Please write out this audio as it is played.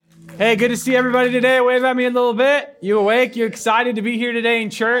Hey, good to see everybody today. Wave at me a little bit. You awake? You excited to be here today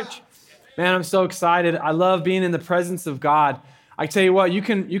in church? Man, I'm so excited. I love being in the presence of God. I tell you what, you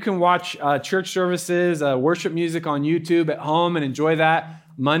can watch church services, worship music on YouTube at home and enjoy that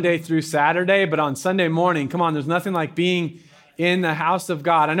Monday through Saturday. But on Sunday morning, come on, there's nothing like being in the house of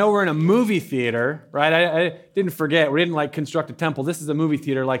God. I know we're in a movie theater, right? I didn't forget. We didn't like construct a temple. This is a movie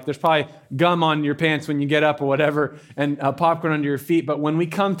theater. Like there's probably gum on your pants when you get up or whatever and popcorn under your feet. But when we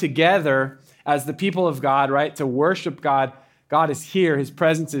come together as the people of God, right, to worship God, God is here. His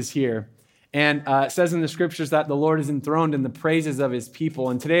presence is here. And it says in the scriptures that the Lord is enthroned in the praises of his people.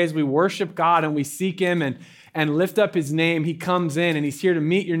 And today as we worship God and we seek him and lift up his name, he comes in and he's here to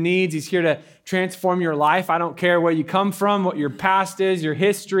meet your needs. He's here to transform your life. I don't care where you come from, what your past is, your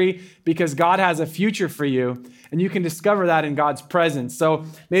history, because God has a future for you. And you can discover that in God's presence. So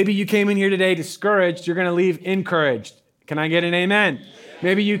maybe you came in here today discouraged. You're going to leave encouraged. Can I get an amen?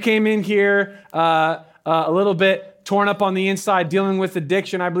 Maybe you came in here a little bit torn up on the inside, dealing with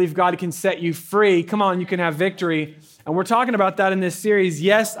addiction. I believe God can set you free. Come on, you can have victory. And we're talking about that in this series,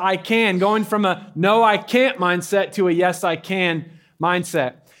 Yes, I Can, going from a no, I can't mindset to a yes, I can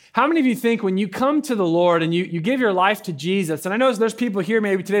mindset. How many of you think when you come to the Lord and you give your life to Jesus, and I know there's people here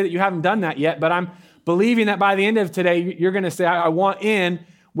maybe today that you haven't done that yet, but I'm believing that by the end of today, you're going to say, I want in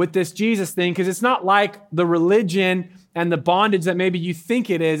with this Jesus thing, because it's not like the religion and the bondage that maybe you think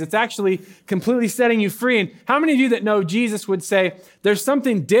it is. It's actually completely setting you free. And how many of you that know Jesus would say there's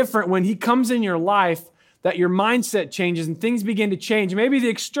something different when he comes in your life, that your mindset changes and things begin to change? Maybe the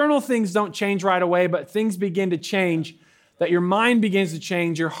external things don't change right away, but things begin to change, that your mind begins to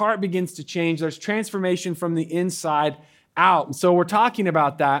change, your heart begins to change. There's transformation from the inside out. And so we're talking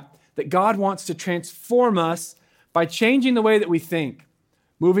about that God wants to transform us by changing the way that we think,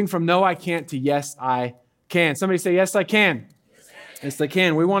 moving from no, I can't to yes, I can. Somebody say, yes, I can. Yes, I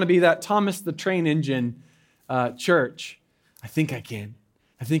can. We want to be that Thomas the Train Engine church. I think I can.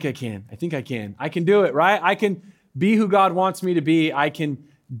 I think I can. I think I can. I can do it, right? I can be who God wants me to be. I can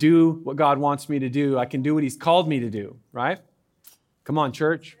do what God wants me to do. I can do what he's called me to do, right? Come on,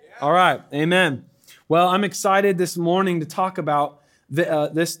 church. All right. Amen. Well, I'm excited this morning to talk about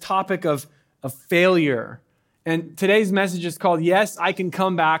this topic of failure. And today's message is called, Yes, I Can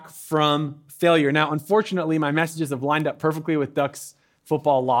Come Back from Failure. Now, unfortunately, my messages have lined up perfectly with Ducks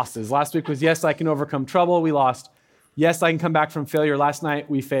football losses. Last week was, Yes, I Can Overcome Trouble. We lost. Yes, I Can Come Back from Failure. Last night,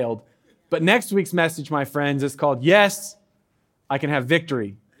 we failed. But next week's message, my friends, is called, Yes, I Can Have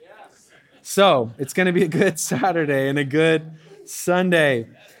Victory. Yes. So it's going to be a good Saturday and a good Sunday.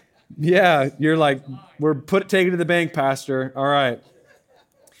 Yeah, you're like, take it to the bank, Pastor. All right.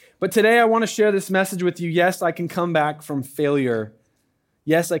 But today I want to share this message with you. Yes, I can come back from failure.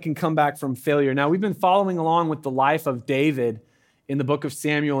 Yes, I can come back from failure. Now, we've been following along with the life of David in the book of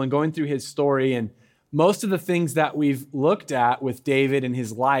Samuel and going through his story. And most of the things that we've looked at with David and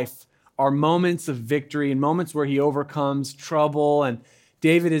his life are moments of victory and moments where he overcomes trouble. And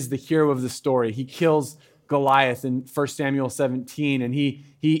David is the hero of the story. He kills Goliath in 1 Samuel 17. And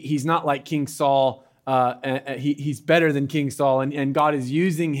he's not like King Saul. He's better than King Saul, and God is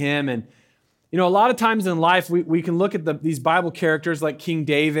using him. And, you know, a lot of times in life, we can look at these Bible characters like King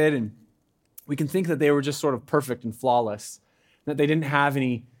David, and we can think that they were just sort of perfect and flawless, that they didn't have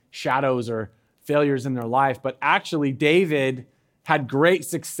any shadows or failures in their life. But actually, David had great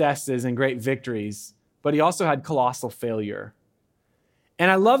successes and great victories, but he also had colossal failure. And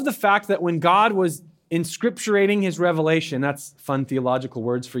I love the fact that when God was inscripturating his revelation, that's fun theological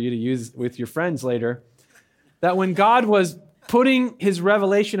words for you to use with your friends later, that when God was putting his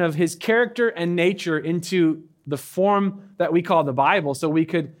revelation of his character and nature into the form that we call the Bible, so we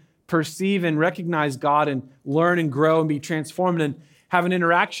could perceive and recognize God and learn and grow and be transformed and have an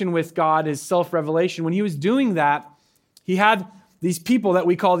interaction with God, his self-revelation. When he was doing that, he had these people that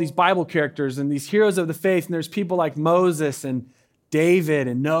we call these Bible characters and these heroes of the faith. And there's people like Moses and David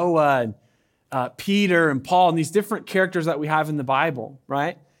and Noah and Peter and Paul and these different characters that we have in the Bible,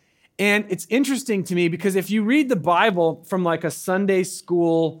 right? And it's interesting to me because if you read the Bible from like a Sunday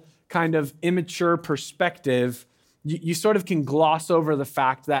school kind of immature perspective, you sort of can gloss over the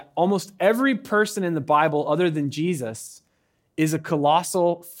fact that almost every person in the Bible other than Jesus is a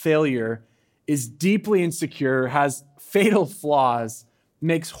colossal failure, is deeply insecure, has fatal flaws,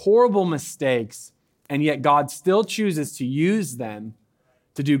 makes horrible mistakes, and yet God still chooses to use them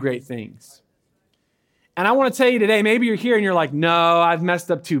to do great things. And I want to tell you today, maybe you're here and you're like, no, I've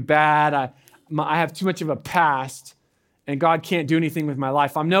messed up too bad. I have too much of a past and God can't do anything with my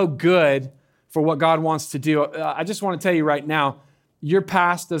life. I'm no good for what God wants to do. I just want to tell you right now, your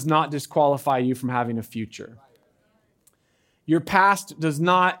past does not disqualify you from having a future. Your past does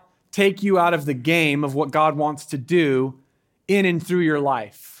not take you out of the game of what God wants to do in and through your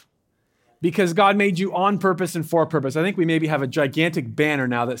life. Because God made you on purpose and for a purpose. I think we maybe have a gigantic banner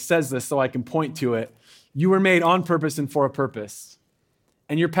now that says this so I can point to it. You were made on purpose and for a purpose.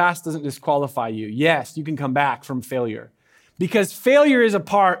 And your past doesn't disqualify you. Yes, you can come back from failure. Because failure is a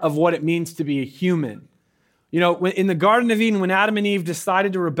part of what it means to be a human. You know, in the Garden of Eden, when Adam and Eve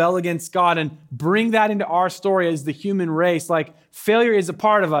decided to rebel against God and bring that into our story as the human race, like failure is a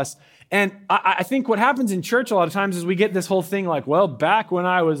part of us. And I think what happens in church a lot of times is we get this whole thing like, well, back when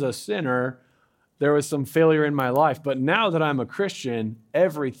I was a sinner, there was some failure in my life. But now that I'm a Christian,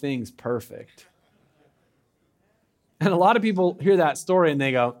 everything's perfect. And a lot of people hear that story and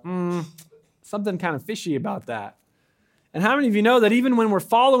they go, something kind of fishy about that. And how many of you know that even when we're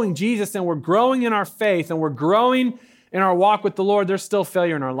following Jesus and we're growing in our faith and we're growing in our walk with the Lord, there's still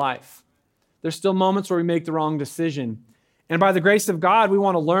failure in our life. There's still moments where we make the wrong decision. And by the grace of God, we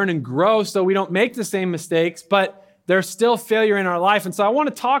want to learn and grow so we don't make the same mistakes, but there's still failure in our life. And so I want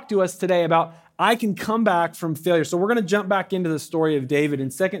to talk to us today about I can come back from failure. So we're going to jump back into the story of David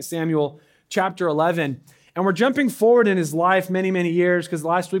in 2 Samuel chapter 11. And we're jumping forward in his life many, many years because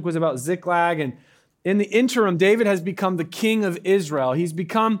last week was about Ziklag. And in the interim, David has become the king of Israel. He's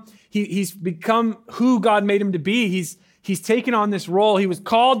become who God made him to be. He's taken on this role. He was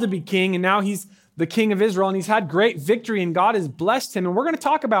called to be king, and now he's the king of Israel, and he's had great victory, and God has blessed him. And we're going to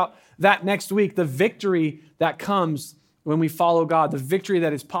talk about that next week, the victory that comes when we follow God, the victory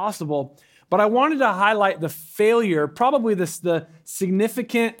that is possible. But I wanted to highlight the failure, probably the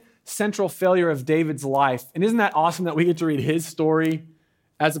significant central failure of David's life. And isn't that awesome that we get to read his story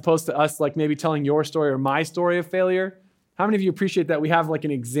as opposed to us like maybe telling your story or my story of failure? How many of you appreciate that we have like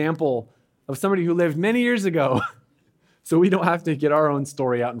an example of somebody who lived many years ago so we don't have to get our own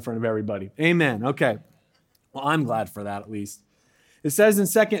story out in front of everybody? Amen. Okay. Well, I'm glad for that at least. It says in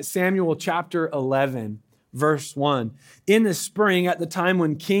 2 Samuel chapter 11, verse 1, in the spring at the time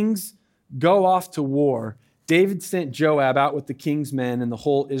when kings go off to war, David sent Joab out with the king's men and the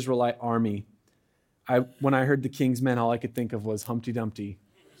whole Israelite army. When I heard the king's men, all I could think of was Humpty Dumpty.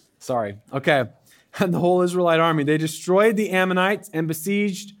 Sorry. Okay. And the whole Israelite army, they destroyed the Ammonites and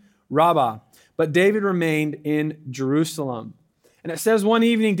besieged Rabbah. But David remained in Jerusalem. And it says one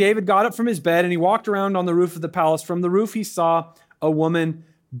evening, David got up from his bed and he walked around on the roof of the palace. From the roof, he saw a woman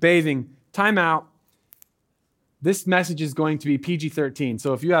bathing. Time out. This message is going to be PG-13.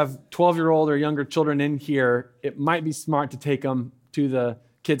 So if you have 12-year-old or younger children in here, it might be smart to take them to the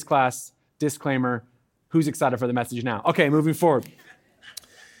kids class. Disclaimer. Who's excited for the message now? Okay, moving forward.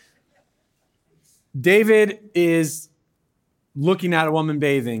 David is looking at a woman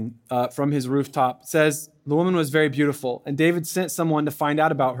bathing from his rooftop. It says, the woman was very beautiful, and David sent someone to find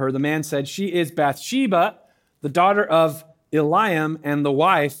out about her. The man said, she is Bathsheba, the daughter of Eliam and the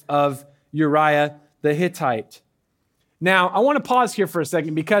wife of Uriah the Hittite. Now, I want to pause here for a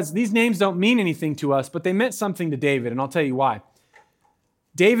second because these names don't mean anything to us, but they meant something to David, and I'll tell you why.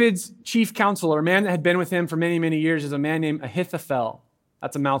 David's chief counselor, a man that had been with him for many, many years, is a man named Ahithophel.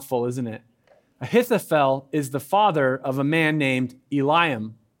 That's a mouthful, isn't it? Ahithophel is the father of a man named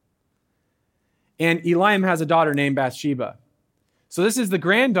Eliam. And Eliam has a daughter named Bathsheba. So this is the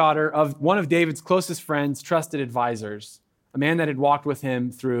granddaughter of one of David's closest friends, trusted advisors, a man that had walked with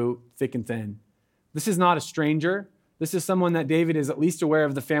him through thick and thin. This is not a stranger. This is someone that David is at least aware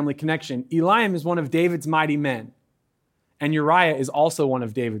of the family connection. Eliam is one of David's mighty men. And Uriah is also one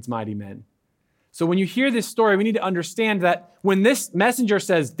of David's mighty men. So when you hear this story, we need to understand that when this messenger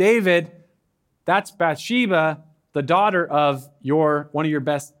says, David, that's Bathsheba, the daughter of one of your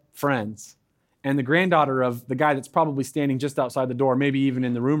best friends, and the granddaughter of the guy that's probably standing just outside the door, maybe even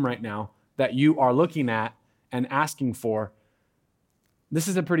in the room right now, that you are looking at and asking for. This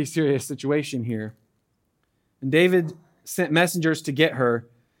is a pretty serious situation here. And David sent messengers to get her.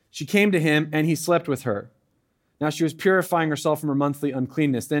 She came to him, and he slept with her. Now she was purifying herself from her monthly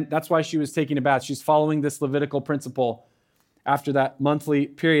uncleanness. Then that's why she was taking a bath. She's following this Levitical principle. After that monthly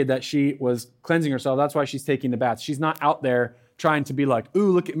period that she was cleansing herself, that's why she's taking the bath. She's not out there trying to be like,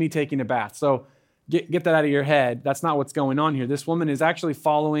 ooh, look at me taking a bath. So get that out of your head. That's not what's going on here. This woman is actually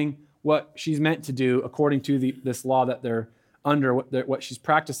following what she's meant to do according to this law that they're under, what she's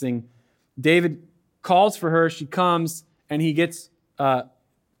practicing. David calls for her. She comes, and he takes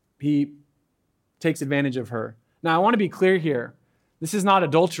advantage of her. Now, I want to be clear here. This is not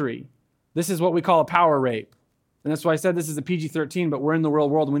adultery. This is what we call a power rape. And that's why I said this is a PG-13, but we're in the real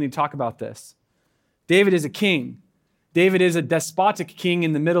world and we need to talk about this. David is a king. David is a despotic king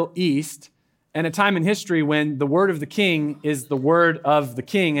in the Middle East, and a time in history when the word of the king is the word of the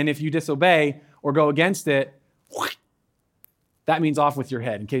king, and if you disobey or go against it, That means off with your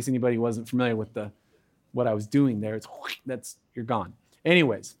head, in case anybody wasn't familiar with what I was doing there. You're gone.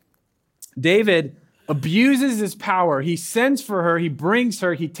 Anyways, David abuses his power. He sends for her, he brings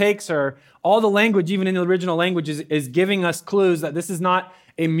her, he takes her. All the language, even in the original language, is giving us clues that this is not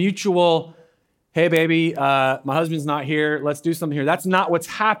a mutual, hey baby, my husband's not here, let's do something here. That's not what's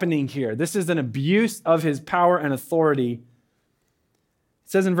happening here. This is an abuse of his power and authority.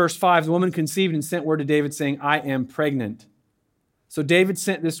 It says in verse 5, the woman conceived and sent word to David saying, I am pregnant. So David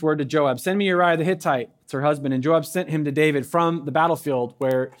sent this word to Joab, send me Uriah the Hittite, it's her husband. And Joab sent him to David from the battlefield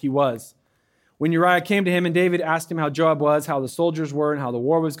where he was. When Uriah came to him and David asked him how Joab was, how the soldiers were, and how the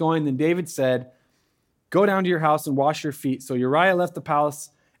war was going, then David said, go down to your house and wash your feet. So Uriah left the palace,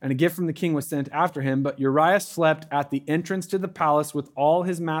 and a gift from the king was sent after him. But Uriah slept at the entrance to the palace with all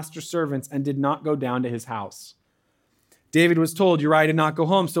his master's servants and did not go down to his house. David was told Uriah did not go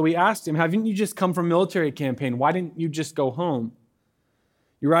home. So he asked him, haven't you just come from a military campaign? Why didn't you just go home?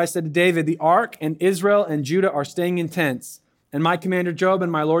 Uriah said to David, the ark and Israel and Judah are staying in tents, and my commander Joab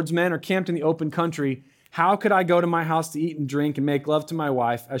and my Lord's men are camped in the open country. How could I go to my house to eat and drink and make love to my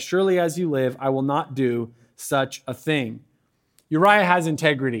wife? As surely as you live, I will not do such a thing. Uriah has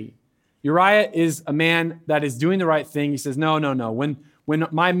integrity. Uriah is a man that is doing the right thing. He says, no. When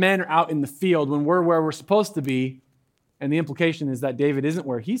my men are out in the field, when we're where we're supposed to be, and the implication is that David isn't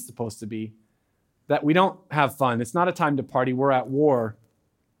where he's supposed to be, that we don't have fun. It's not a time to party. We're at war.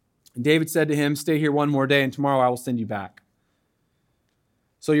 And David said to him, stay here one more day, and tomorrow I will send you back.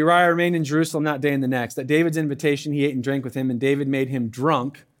 So Uriah remained in Jerusalem that day and the next. At David's invitation, he ate and drank with him, and David made him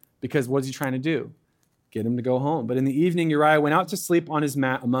drunk because what was he trying to do? Get him to go home. But in the evening, Uriah went out to sleep on his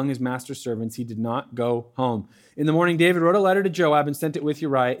mat among his master's servants. He did not go home. In the morning, David wrote a letter to Joab and sent it with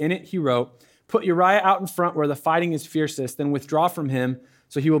Uriah. In it, he wrote, put Uriah out in front where the fighting is fiercest, then withdraw from him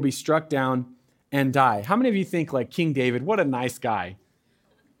so he will be struck down and die. How many of you think like King David, what a nice guy?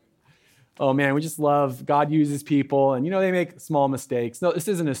 Oh man, we just love God uses people and they make small mistakes. No, this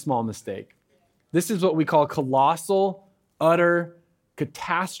isn't a small mistake. This is what we call colossal, utter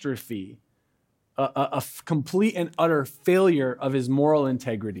catastrophe, a complete and utter failure of his moral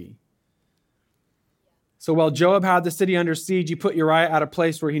integrity. So while Joab had the city under siege, he put Uriah at a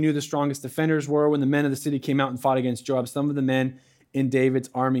place where he knew the strongest defenders were. When the men of the city came out and fought against Joab, some of the men in David's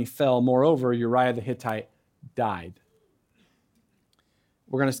army fell. Moreover, Uriah the Hittite died.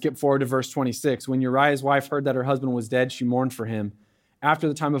 We're going to skip forward to verse 26. When Uriah's wife heard that her husband was dead, she mourned for him. After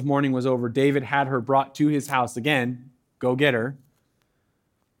the time of mourning was over, David had her brought to his house again. Go get her.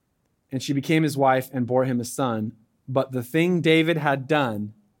 And she became his wife and bore him a son. But the thing David had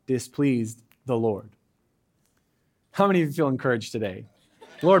done displeased the Lord. How many of you feel encouraged today?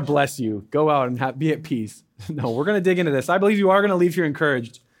 Lord bless you. Go out and be at peace. No, we're going to dig into this. I believe you are going to leave here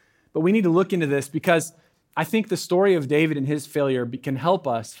encouraged. But we need to look into this because I think the story of David and his failure can help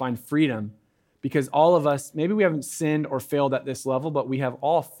us find freedom because all of us, maybe we haven't sinned or failed at this level, but we have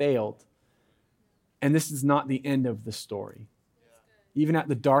all failed. And this is not the end of the story. Even at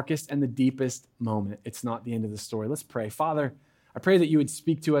the darkest and the deepest moment, it's not the end of the story. Let's pray. Father, I pray that you would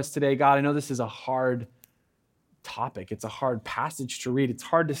speak to us today. God, I know this is a hard topic. It's a hard passage to read. It's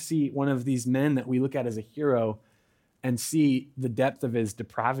hard to see one of these men that we look at as a hero and see the depth of his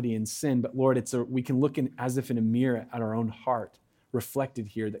depravity and sin. But Lord, we can look as if in a mirror at our own heart reflected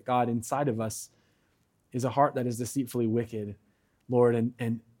here, that God inside of us is a heart that is deceitfully wicked, Lord,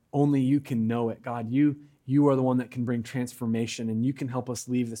 and only you can know it. God, you are the one that can bring transformation, and you can help us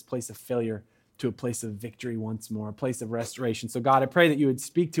leave this place of failure to a place of victory once more, a place of restoration. So God, I pray that you would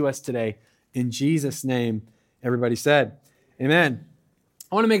speak to us today in Jesus' name. Everybody said, amen.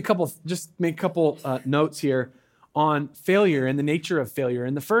 I want to make a couple notes here on failure and the nature of failure.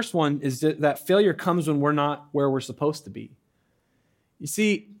 And the first one is that failure comes when we're not where we're supposed to be. You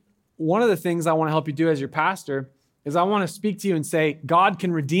see, one of the things I want to help you do as your pastor is I want to speak to you and say, God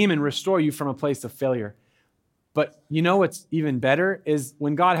can redeem and restore you from a place of failure. But you know what's even better is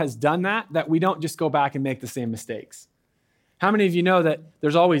when God has done that we don't just go back and make the same mistakes. How many of you know that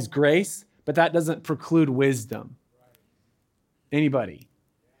there's always grace, but that doesn't preclude wisdom? Anybody?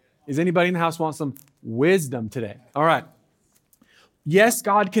 Is anybody in the house want some wisdom today? All right. Yes,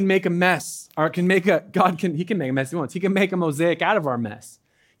 God can make a mess, or he can make a mess if he wants. He can make a mosaic out of our mess.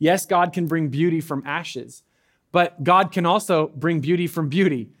 Yes, God can bring beauty from ashes, but God can also bring beauty from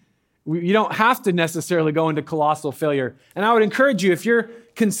beauty. You don't have to necessarily go into colossal failure. And I would encourage you, if you're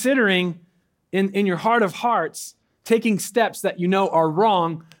considering in your heart of hearts, taking steps that you know are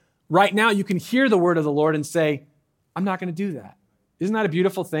wrong, right now you can hear the word of the Lord and say, I'm not going to do that. Isn't that a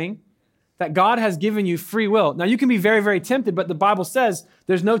beautiful thing? that God has given you free will. Now, you can be very, very tempted, but the Bible says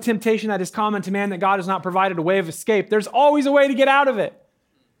there's no temptation that is common to man that God has not provided a way of escape. There's always a way to get out of it.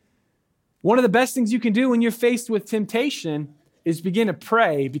 One of the best things you can do when you're faced with temptation is begin to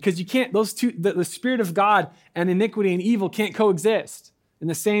pray, because you can't, those two, the Spirit of God and iniquity and evil can't coexist in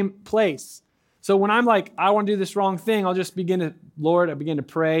the same place. So when I'm like, I want to do this wrong thing, I'll just begin to, Lord, I begin to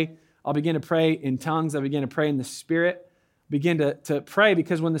pray. I'll begin to pray in tongues. I begin to pray in the Spirit. Begin to pray,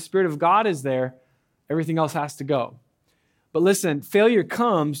 because when the Spirit of God is there, everything else has to go. But listen, failure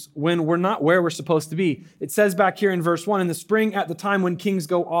comes when we're not where we're supposed to be. It says back here in verse 1, in the spring at the time when kings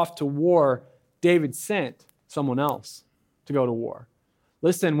go off to war, David sent someone else to go to war.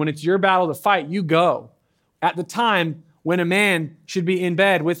 Listen, when it's your battle to fight, you go. At the time when a man should be in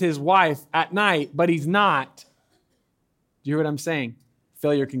bed with his wife at night, but he's not. Do you hear what I'm saying?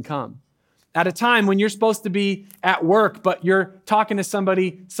 Failure can come. At a time when you're supposed to be at work, but you're talking to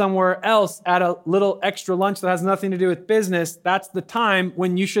somebody somewhere else at a little extra lunch that has nothing to do with business, that's the time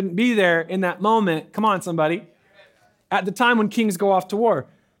when you shouldn't be there in that moment. Come on, somebody. At the time when kings go off to war,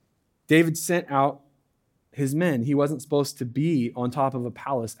 David sent out his men. He wasn't supposed to be on top of a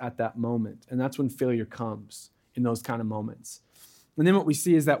palace at that moment. And that's when failure comes, in those kind of moments. And then what we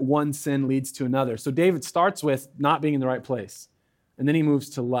see is that one sin leads to another. So David starts with not being in the right place. And then he moves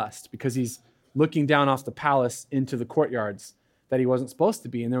to lust, because he's looking down off the palace into the courtyards that he wasn't supposed to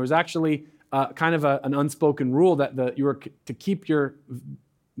be. And there was actually kind of an unspoken rule that you were to keep your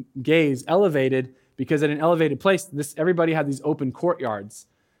gaze elevated, because at an elevated place, everybody had these open courtyards.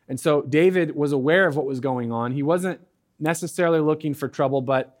 And so David was aware of what was going on. He wasn't necessarily looking for trouble,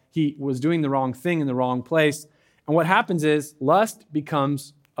 but he was doing the wrong thing in the wrong place. And what happens is lust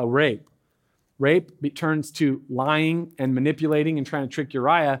becomes a rape. Rape turns to lying and manipulating and trying to trick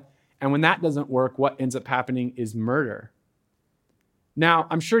Uriah. And when that doesn't work, what ends up happening is murder. Now,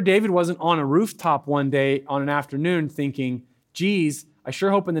 I'm sure David wasn't on a rooftop one day on an afternoon thinking, geez, I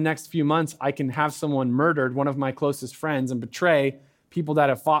sure hope in the next few months I can have someone murdered, one of my closest friends, and betray people that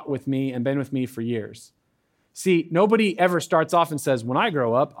have fought with me and been with me for years. See, nobody ever starts off and says, when I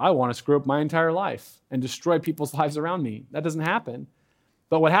grow up, I want to screw up my entire life and destroy people's lives around me. That doesn't happen.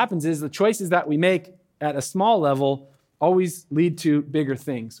 But what happens is the choices that we make at a small level always lead to bigger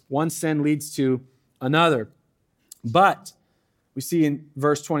things. One sin leads to another. But we see in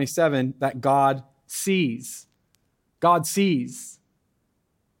verse 27 that God sees. God sees.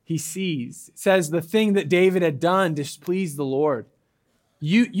 He sees. It says the thing that David had done displeased the Lord.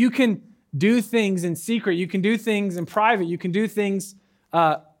 You can do things in secret. You can do things in private. You can do things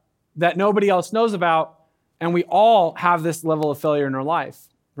that nobody else knows about. And we all have this level of failure in our life,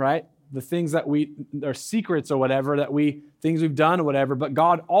 right? The things that are secrets or whatever, things we've done or whatever, but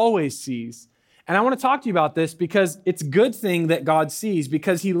God always sees. And I want to talk to you about this because it's a good thing that God sees,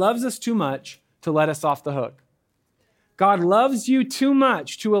 because he loves us too much to let us off the hook. God loves you too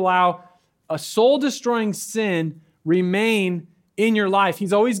much to allow a soul-destroying sin remain in your life.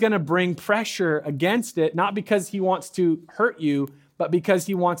 He's always going to bring pressure against it, not because he wants to hurt you, but because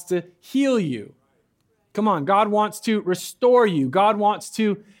he wants to heal you. Come on, God wants to restore you. God wants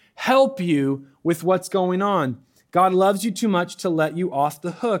to help you with what's going on. God loves you too much to let you off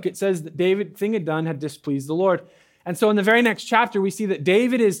the hook. It says that David, thing had done, had displeased the Lord. And so in the very next chapter, we see that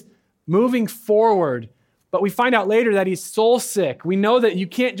David is moving forward, but we find out later that he's soul sick. We know that you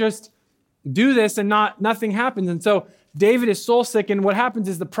can't just do this and nothing happens. And so David is soul sick, and what happens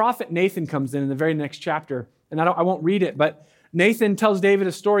is the prophet Nathan comes in the very next chapter. And I won't read it, but Nathan tells David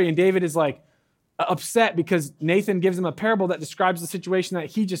a story, and David is like, upset because Nathan gives him a parable that describes the situation that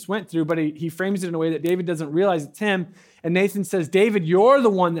he just went through, but he frames it in a way that David doesn't realize it's him. And Nathan says, David, you're the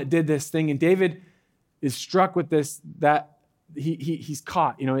one that did this thing. And David is struck with this, that he's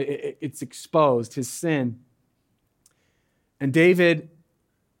caught, it's exposed, his sin. And David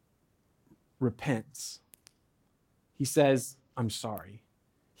repents. He says, I'm sorry.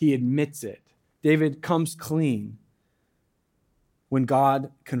 He admits it. David comes clean when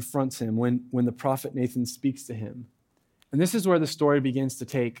God confronts him, when the prophet Nathan speaks to him. And this is where the story begins to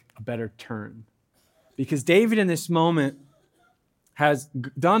take a better turn. Because David in this moment has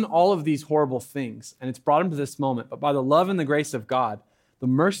done all of these horrible things, and it's brought him to this moment. But by the love and the grace of God, the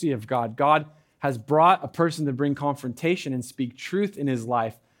mercy of God, God has brought a person to bring confrontation and speak truth in his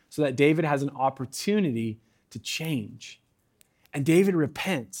life so that David has an opportunity to change. And David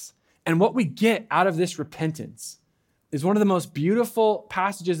repents. And what we get out of this repentance is one of the most beautiful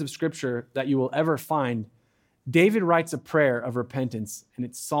passages of Scripture that you will ever find. David writes a prayer of repentance, and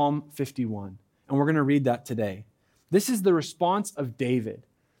it's Psalm 51. And we're going to read that today. This is the response of David.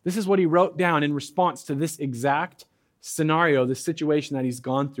 This is what he wrote down in response to this exact scenario, this situation that he's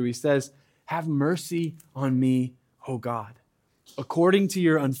gone through. He says, Have mercy on me, O God. According to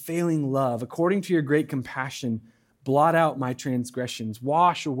your unfailing love, according to your great compassion, blot out my transgressions,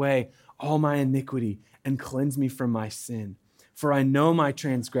 wash away all my iniquity, and cleanse me from my sin. For I know my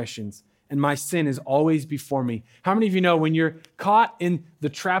transgressions, and my sin is always before me. How many of you know when you're caught in the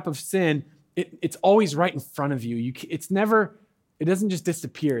trap of sin, it's always right in front of you? It doesn't just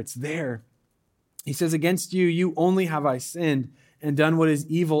disappear, it's there. He says, against you only have I sinned and done what is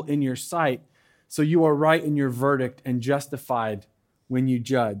evil in your sight. So you are right in your verdict and justified when you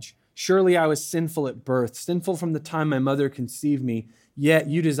judge. Surely I was sinful at birth, sinful from the time my mother conceived me. Yet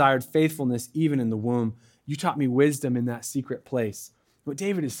you desired faithfulness even in the womb. You taught me wisdom in that secret place. What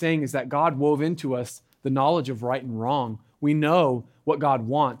David is saying is that God wove into us the knowledge of right and wrong. We know what God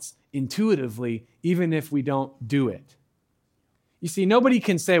wants intuitively, even if we don't do it. You see, nobody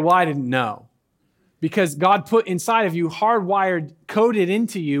can say, well, I didn't know. Because God put inside of you, hardwired, coded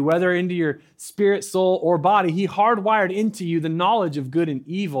into you, whether into your spirit, soul, or body, he hardwired into you the knowledge of good and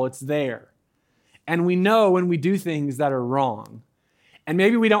evil. It's there. And we know when we do things that are wrong. And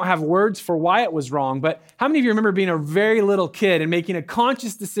maybe we don't have words for why it was wrong, but how many of you remember being a very little kid and making a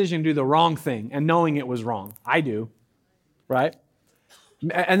conscious decision to do the wrong thing and knowing it was wrong? I do, right?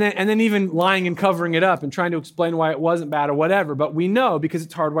 And then even lying and covering it up and trying to explain why it wasn't bad or whatever. But we know because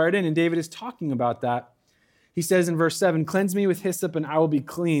it's hardwired in, and David is talking about that. He says in verse 7, cleanse me with hyssop and I will be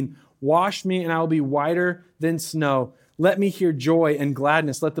clean. Wash me and I will be whiter than snow. Let me hear joy and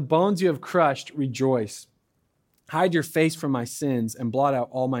gladness. Let the bones you have crushed rejoice. Hide your face from my sins and blot out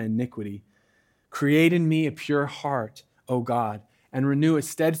all my iniquity. Create in me a pure heart, O God, and renew a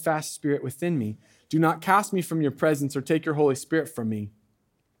steadfast spirit within me. Do not cast me from your presence or take your Holy Spirit from me.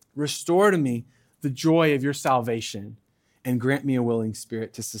 Restore to me the joy of your salvation and grant me a willing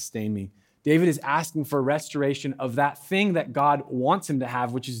spirit to sustain me. David is asking for a restoration of that thing that God wants him to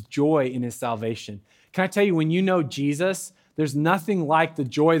have, which is joy in his salvation. Can I tell you, when you know Jesus, there's nothing like the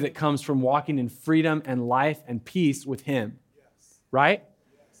joy that comes from walking in freedom and life and peace with him, right?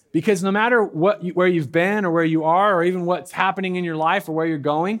 Because no matter where you've been or where you are or even what's happening in your life or where you're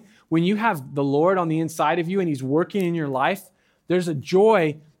going, when you have the Lord on the inside of you and he's working in your life, there's a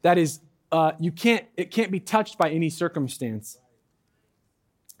joy that is, it can't be touched by any circumstance.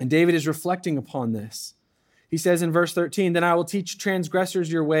 And David is reflecting upon this. He says in verse 13, then I will teach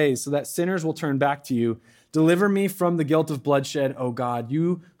transgressors your ways so that sinners will turn back to you. Deliver me from the guilt of bloodshed, O God,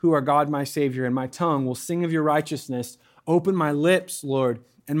 you who are God, my Savior, and my tongue will sing of your righteousness. Open my lips, Lord,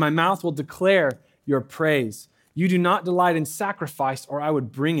 and my mouth will declare your praise. You do not delight in sacrifice, or I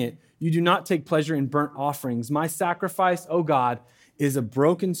would bring it. You do not take pleasure in burnt offerings. My sacrifice, O God, is a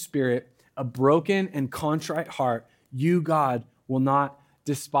broken spirit, a broken and contrite heart. You, God, will not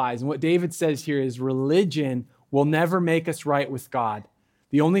despise. And what David says here is religion will never make us right with God.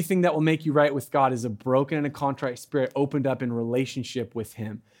 The only thing that will make you right with God is a broken and a contrite spirit opened up in relationship with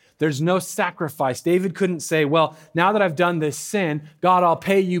him. There's no sacrifice. David couldn't say, well, now that I've done this sin, God, I'll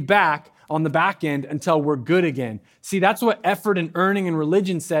pay you back on the back end until we're good again. See, that's what effort and earning in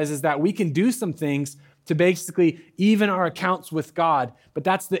religion says, is that we can do some things to basically even our accounts with God. But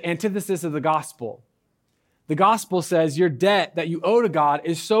that's the antithesis of the gospel. The gospel says your debt that you owe to God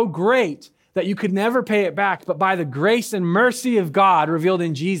is so great that you could never pay it back. But by the grace and mercy of God revealed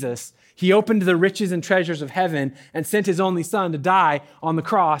in Jesus, he opened the riches and treasures of heaven and sent his only son to die on the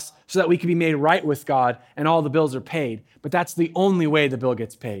cross so that we could be made right with God and all the bills are paid. But that's the only way the bill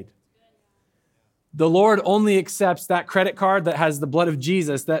gets paid. The Lord only accepts that credit card that has the blood of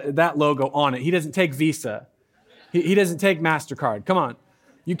Jesus, that logo on it. He doesn't take Visa. He doesn't take MasterCard. Come on.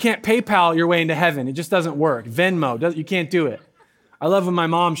 You can't PayPal your way into heaven. It just doesn't work. Venmo, you can't do it. I love when my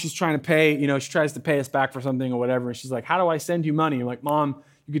mom, she's trying to pay, she tries to pay us back for something or whatever. And she's like, how do I send you money? I'm like, Mom,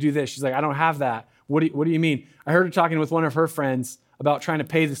 you could do this. She's like, I don't have that. What do you mean? I heard her talking with one of her friends about trying to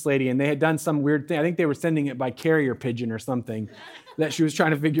pay this lady, and they had done some weird thing. I think they were sending it by carrier pigeon or something that she was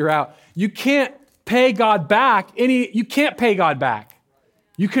trying to figure out. You can't pay God back. You can't pay God back.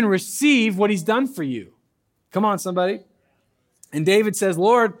 You can receive what he's done for you. Come on, somebody. And David says,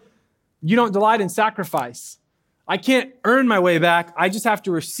 Lord, you don't delight in sacrifice. I can't earn my way back. I just have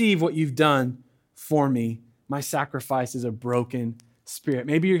to receive what you've done for me. My sacrifice is a broken spirit.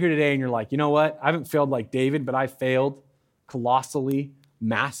 Maybe you're here today and you're like, you know what? I haven't failed like David, but I failed colossally,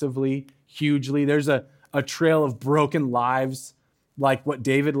 massively, hugely. There's a trail of broken lives like what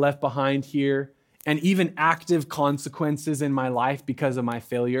David left behind here, and even active consequences in my life because of my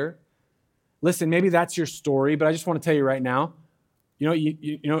failure. Listen, maybe that's your story, but I just want to tell you right now,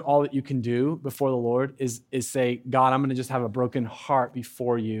 you know, all that you can do before the Lord is say, God, I'm going to just have a broken heart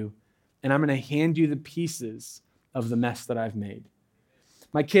before you, and I'm going to hand you the pieces of the mess that I've made.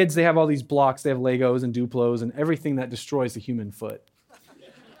 My kids, they have all these blocks. They have Legos and Duplos and everything that destroys the human foot.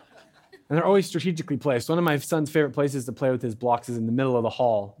 And they're always strategically placed. One of my son's favorite places to play with his blocks is in the middle of the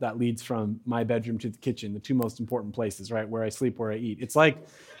hall that leads from my bedroom to the kitchen, the two most important places, right? Where I sleep, where I eat. It's like,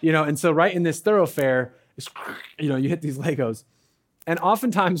 and so right in this thoroughfare, you hit these Legos. And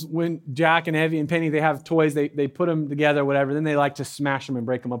oftentimes when Jack and Evie and Penny, they have toys, they put them together, whatever, then they like to smash them and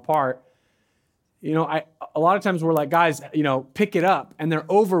break them apart. A lot of times we're like, guys, pick it up. And they're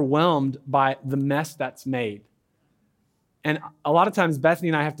overwhelmed by the mess that's made. And a lot of times Bethany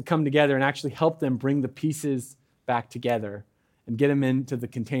and I have to come together and actually help them bring the pieces back together and get them into the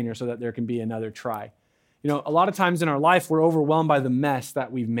container so that there can be another try. A lot of times in our life, we're overwhelmed by the mess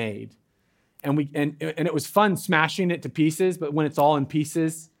that we've made. And it was fun smashing it to pieces, but when it's all in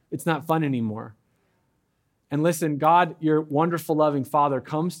pieces, it's not fun anymore. And listen, God, your wonderful, loving Father,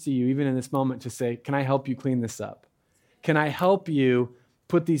 comes to you even in this moment to say, can I help you clean this up? Can I help you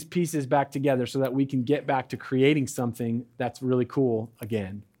put these pieces back together so that we can get back to creating something that's really cool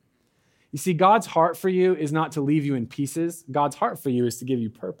again? You see, God's heart for you is not to leave you in pieces. God's heart for you is to give you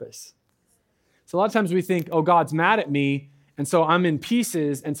purpose. So a lot of times we think, oh, God's mad at me, and so I'm in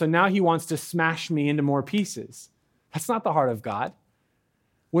pieces, and so now he wants to smash me into more pieces. That's not the heart of God.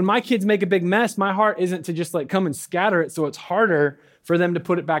 When my kids make a big mess, my heart isn't to just come and scatter it so it's harder for them to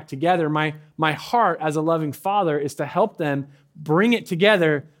put it back together. My heart as a loving father is to help them bring it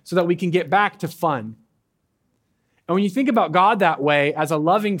together so that we can get back to fun. And when you think about God that way, as a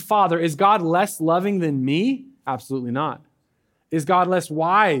loving father, is God less loving than me? Absolutely not. Is God less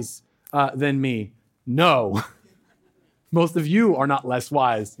wise than me? No. Most of you are not less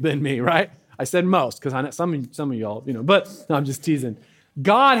wise than me, right? I said most because I know some of y'all, but no, I'm just teasing.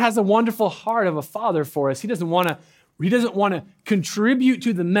 God has a wonderful heart of a father for us. He doesn't want to contribute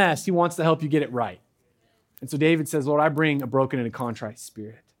to the mess. He wants to help you get it right. And so David says, Lord, I bring a broken and a contrite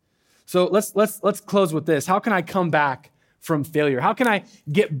spirit. So let's close with this. How can I come back from failure? How can I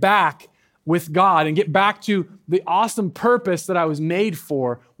get back with God and get back to the awesome purpose that I was made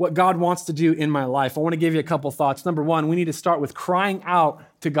for, what God wants to do in my life? I want to give you a couple thoughts. Number one, we need to start with crying out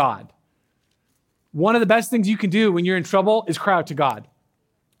to God. One of the best things you can do when you're in trouble is cry out to God.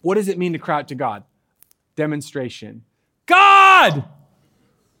 What does it mean to cry out to God? Demonstration. God!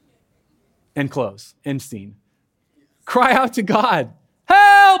 And close. End scene. Cry out to God.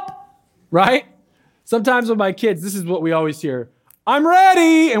 Help! Right? Sometimes with my kids, this is what we always hear. I'm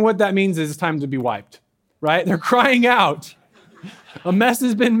ready! And what that means is it's time to be wiped. Right? They're crying out. A mess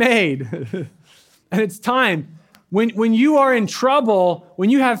has been made. And it's time. When you are in trouble,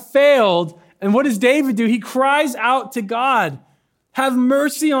 when you have failed, and what does David do? He cries out to God. Have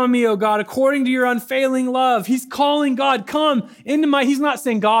mercy on me, O God, according to your unfailing love. He's calling God, come into he's not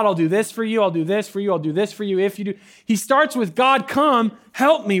saying, God, I'll do this for you. I'll do this for you. I'll do this for you if you do. He starts with, God, come,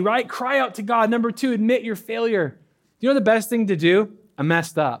 help me, right? Cry out to God. Number two, admit your failure. You know the best thing to do? I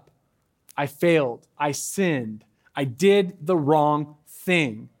messed up. I failed. I sinned. I did the wrong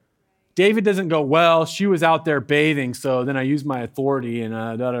thing. David doesn't go, well, she was out there bathing, so then I used my authority and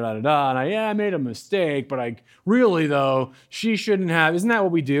and I made a mistake, but she shouldn't have. Isn't that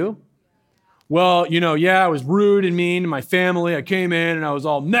what we do? Well, I was rude and mean to my family. I came in and I was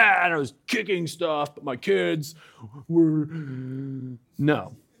all mad. I was kicking stuff, but my kids were...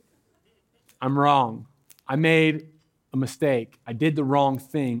 No, I'm wrong. I made a mistake. I did the wrong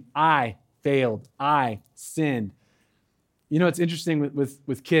thing. I failed. I sinned. It's interesting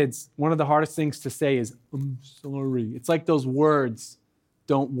with kids. One of the hardest things to say is, I'm sorry. It's like those words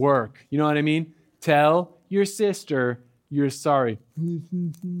don't work. You know what I mean? Tell your sister you're sorry. I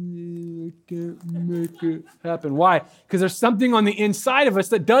can't make it happen. Why? Because there's something on the inside of us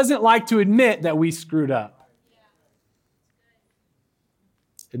that doesn't like to admit that we screwed up.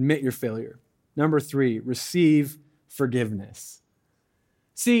 Admit your failure. Number three, receive forgiveness.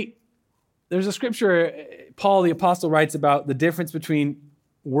 See, there's a scripture, Paul the apostle writes about the difference between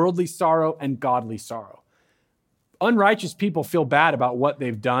worldly sorrow and godly sorrow. Unrighteous people feel bad about what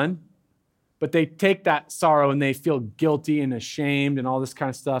they've done, but they take that sorrow and they feel guilty and ashamed and all this kind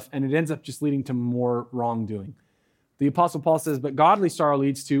of stuff, and it ends up just leading to more wrongdoing. The apostle Paul says, but godly sorrow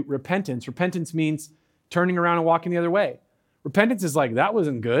leads to repentance. Repentance means turning around and walking the other way. Repentance is like, that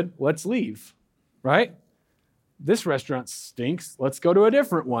wasn't good, let's leave, right? This restaurant stinks. Let's go to a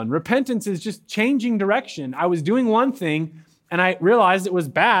different one. Repentance is just changing direction. I was doing one thing and I realized it was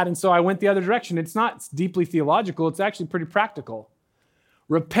bad, and so I went the other direction. It's not deeply theological. It's actually pretty practical.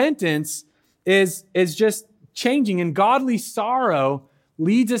 Repentance is just changing, and godly sorrow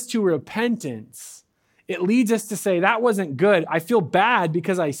leads us to repentance. It leads us to say, that wasn't good. I feel bad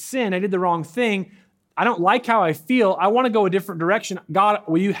because I sinned. I did the wrong thing. I don't like how I feel. I want to go a different direction. God,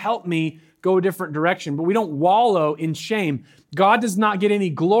 will you help me go a different direction? But we don't wallow in shame. God does not get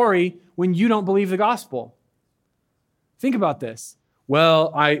any glory when you don't believe the gospel. Think about this.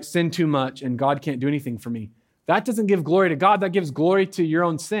 Well, I sin too much and God can't do anything for me. That doesn't give glory to God. That gives glory to your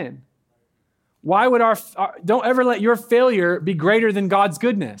own sin. Why would don't ever let your failure be greater than God's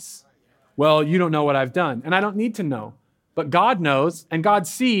goodness? Well, you don't know what I've done, and I don't need to know. But God knows, and God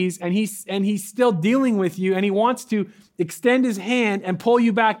sees, and he's still dealing with you, and he wants to extend his hand and pull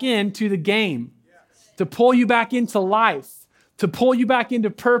you back into the game, to pull you back into life, to pull you back into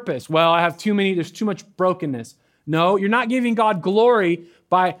purpose. Well, there's too much brokenness. No, you're not giving God glory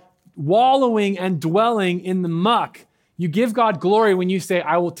by wallowing and dwelling in the muck. You give God glory when you say,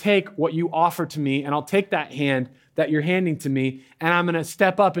 I will take what you offer to me, and I'll take that hand that you're handing to me, and I'm going to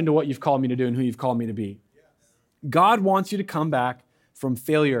step up into what you've called me to do and who you've called me to be. God wants you to come back from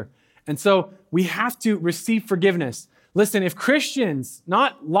failure. And so we have to receive forgiveness. Listen, if Christians,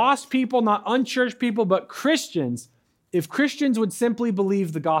 not lost people, not unchurched people, but Christians, if Christians would simply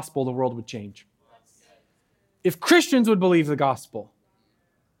believe the gospel, the world would change. If Christians would believe the gospel,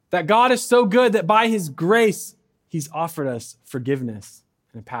 that God is so good that by his grace, he's offered us forgiveness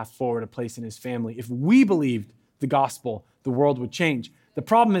and a path forward, a place in his family. If we believed the gospel, the world would change. The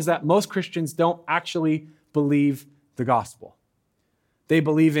problem is that most Christians don't actually believe the gospel. They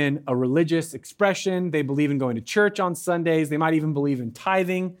believe in a religious expression. They believe in going to church on Sundays. They might even believe in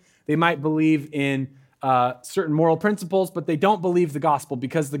tithing. They might believe in certain moral principles, but they don't believe the gospel,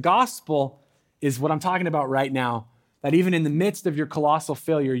 because the gospel is what I'm talking about right now, that even in the midst of your colossal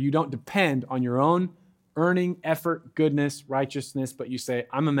failure, you don't depend on your own earning, effort, goodness, righteousness, but you say,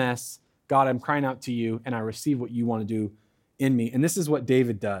 I'm a mess. God, I'm crying out to you, and I receive what you want to do in me. And this is what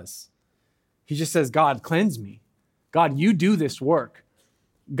David does. He just says, God, cleanse me. God, you do this work.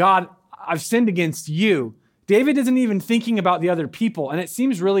 God, I've sinned against you. David isn't even thinking about the other people, and it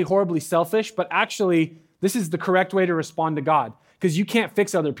seems really horribly selfish, but actually, this is the correct way to respond to God, because you can't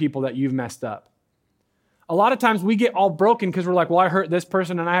fix other people that you've messed up. A lot of times we get all broken because we're like, well, I hurt this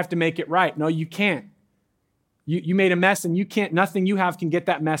person and I have to make it right. No, you can't. You made a mess, and nothing you have can get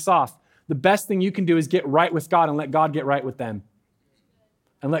that mess off. The best thing you can do is get right with God and let God get right with them.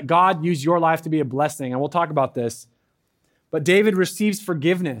 And let God use your life to be a blessing. And we'll talk about this. But David receives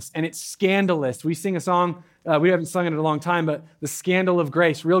forgiveness, and it's scandalous. We sing a song, we haven't sung it in a long time, but the scandal of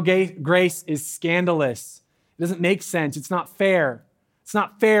grace. Real grace is scandalous. It doesn't make sense. It's not fair. It's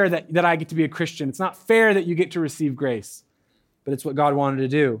not fair that I get to be a Christian. It's not fair that you get to receive grace. But it's what God wanted to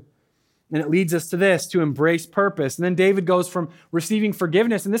do. And it leads us to this, to embrace purpose. And then David goes from receiving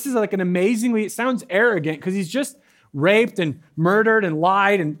forgiveness, and this is like it sounds arrogant because he's just raped and murdered and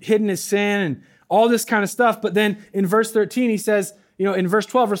lied and hidden his sin and all this kind of stuff. But then in verse 13, he says, in verse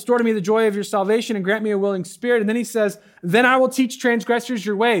 12, restore to me the joy of your salvation and grant me a willing spirit. And then he says, then I will teach transgressors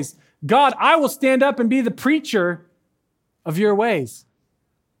your ways. God, I will stand up and be the preacher of your ways.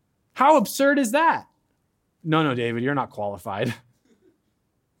 How absurd is that? No, David, you're not qualified.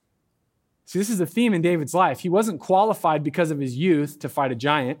 See, this is a theme in David's life. He wasn't qualified because of his youth to fight a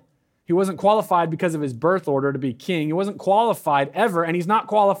giant. He wasn't qualified because of his birth order to be king. He wasn't qualified ever, and he's not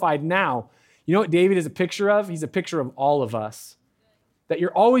qualified now. You know what David is a picture of? He's a picture of all of us. That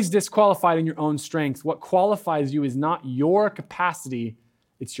you're always disqualified in your own strength. What qualifies you is not your capacity,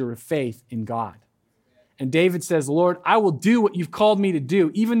 it's your faith in God. And David says, Lord, I will do what you've called me to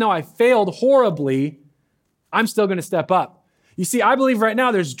do. Even though I failed horribly, I'm still going to step up. You see, I believe right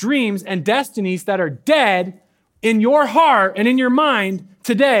now there's dreams and destinies that are dead in your heart and in your mind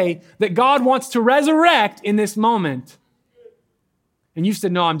today that God wants to resurrect in this moment. And you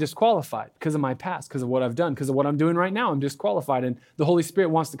said, no, I'm disqualified because of my past, because of what I've done, because of what I'm doing right now. I'm disqualified. And the Holy Spirit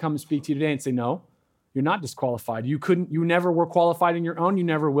wants to come and speak to you today and say, no, you're not disqualified. You never were qualified in your own. You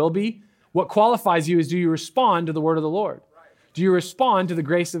never will be. What qualifies you is, do you respond to the word of the Lord? Do you respond to the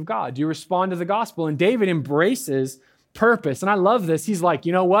grace of God? Do you respond to the gospel? And David embraces purpose. And I love this. He's like,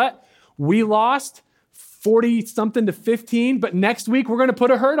 you know what? We lost 40 something to 15, but next week we're going to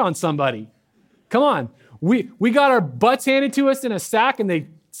put a hurt on somebody. Come on. We got our butts handed to us in a sack, and they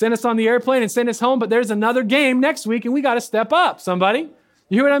sent us on the airplane and sent us home, but there's another game next week and we got to step up, somebody.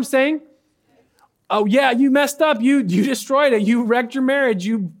 You hear what I'm saying? Oh yeah, you messed up. You destroyed it. You wrecked your marriage.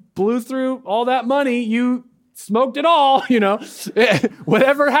 You blew through all that money. You smoked it all,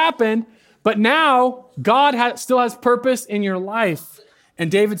 whatever happened. But now God still has purpose in your life.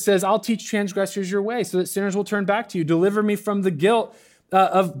 And David says, I'll teach transgressors your way so that sinners will turn back to you. Deliver me from the guilt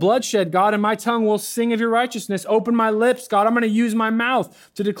of bloodshed, God, and my tongue will sing of your righteousness. Open my lips, God. I'm going to use my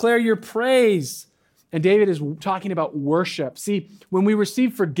mouth to declare your praise. And David is talking about worship. See, when we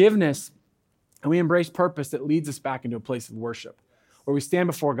receive forgiveness, And we embrace purpose that leads us back into a place of worship, where we stand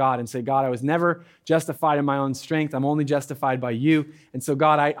before God and say, God, I was never justified in my own strength. I'm only justified by you. And so,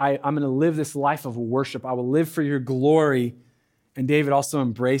 God, I'm going to live this life of worship. I will live for your glory. And David also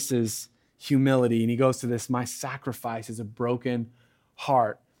embraces humility. And he goes to this, my sacrifice is a broken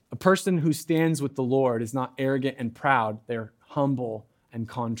heart. A person who stands with the Lord is not arrogant and proud. They're humble and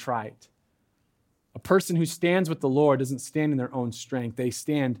contrite. A person who stands with the Lord doesn't stand in their own strength. They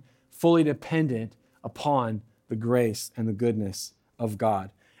stand fully dependent upon the grace and the goodness of God.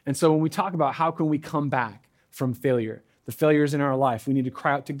 And so when we talk about how can we come back from failure, the failures in our life, we need to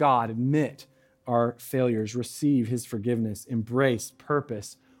cry out to God, admit our failures, receive his forgiveness, embrace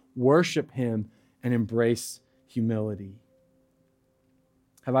purpose, worship him, and embrace humility.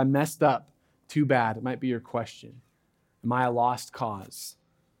 Have I messed up too bad? It might be your question. Am I a lost cause?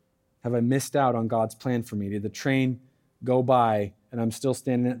 Have I missed out on God's plan for me? Did the train go by and I'm still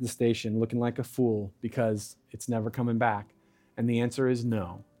standing at the station looking like a fool because it's never coming back? And the answer is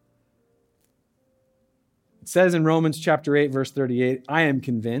no. It says in Romans chapter 8, verse 38, I am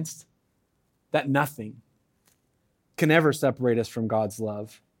convinced that nothing can ever separate us from God's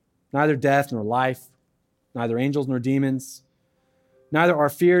love. Neither death nor life, neither angels nor demons, neither our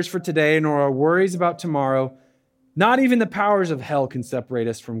fears for today nor our worries about tomorrow, not even the powers of hell can separate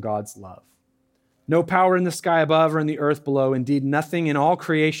us from God's love. No power in the sky above or in the earth below, indeed nothing in all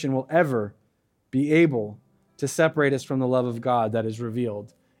creation will ever be able to separate us from the love of God that is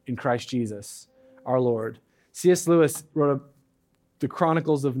revealed in Christ Jesus, our Lord. C.S. Lewis wrote the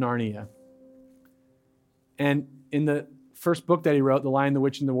Chronicles of Narnia. And in the first book that he wrote, The Lion, the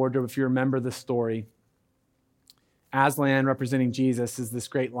Witch, and the Wardrobe, if you remember the story, Aslan, representing Jesus, is this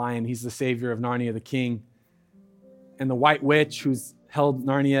great lion. He's the savior of Narnia, the king. And the White Witch, who's held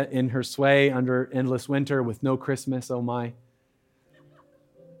Narnia in her sway under endless winter with no Christmas, oh my.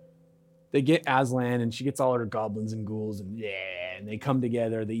 They get Aslan, and she gets all her goblins and ghouls, and they come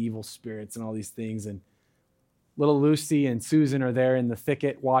together, the evil spirits and all these things. And little Lucy and Susan are there in the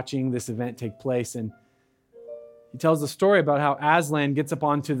thicket watching this event take place. And he tells the story about how Aslan gets up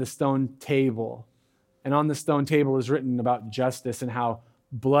onto the stone table. And on the stone table is written about justice and how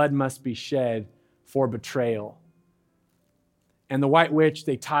blood must be shed for betrayal. And the White Witch,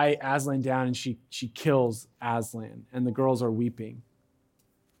 they tie Aslan down and she kills Aslan. And the girls are weeping.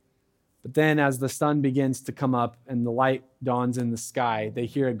 But then as the sun begins to come up and the light dawns in the sky, they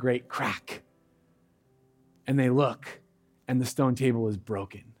hear a great crack. And they look, and the stone table is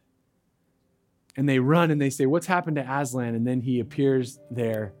broken. And they run and they say, what's happened to Aslan? And then he appears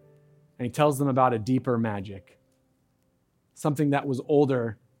there and he tells them about a deeper magic, something that was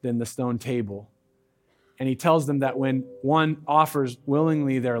older than the stone table. And he tells them that when one offers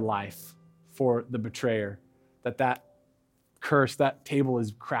willingly their life for the betrayer, that curse, that table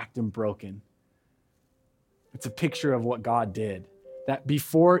is cracked and broken. It's a picture of what God did. That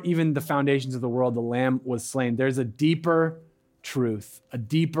before even the foundations of the world, the Lamb was slain. There's a deeper truth, a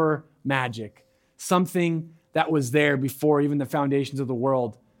deeper magic, something that was there before even the foundations of the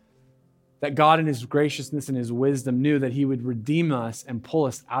world, that God in his graciousness and his wisdom knew that he would redeem us and pull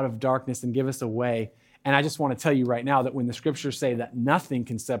us out of darkness and give us a way. And I just want to tell you right now that when the scriptures say that nothing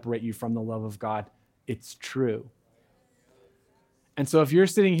can separate you from the love of God, it's true. And so if you're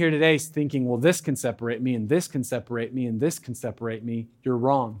sitting here today thinking, well, this can separate me and this can separate me and this can separate me, you're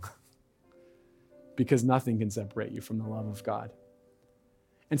wrong. Because nothing can separate you from the love of God.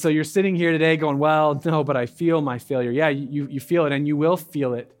 And so you're sitting here today going, well, no, but I feel my failure. Yeah, you feel it and you will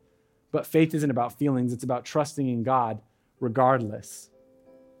feel it. But faith isn't about feelings. It's about trusting in God regardless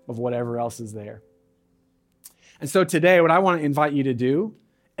of whatever else is there. And so today, what I want to invite you to do,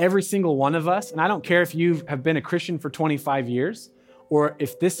 every single one of us, and I don't care if you have been a Christian for 25 years, or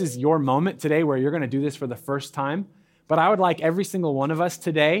if this is your moment today where you're going to do this for the first time, but I would like every single one of us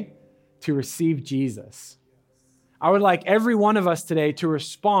today to receive Jesus. I would like every one of us today to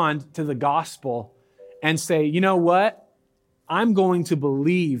respond to the gospel and say, you know what? I'm going to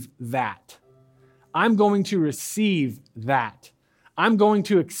believe that. I'm going to receive that. I'm going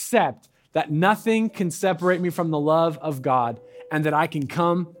to accept that nothing can separate me from the love of God and that I can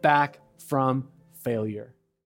come back from failure.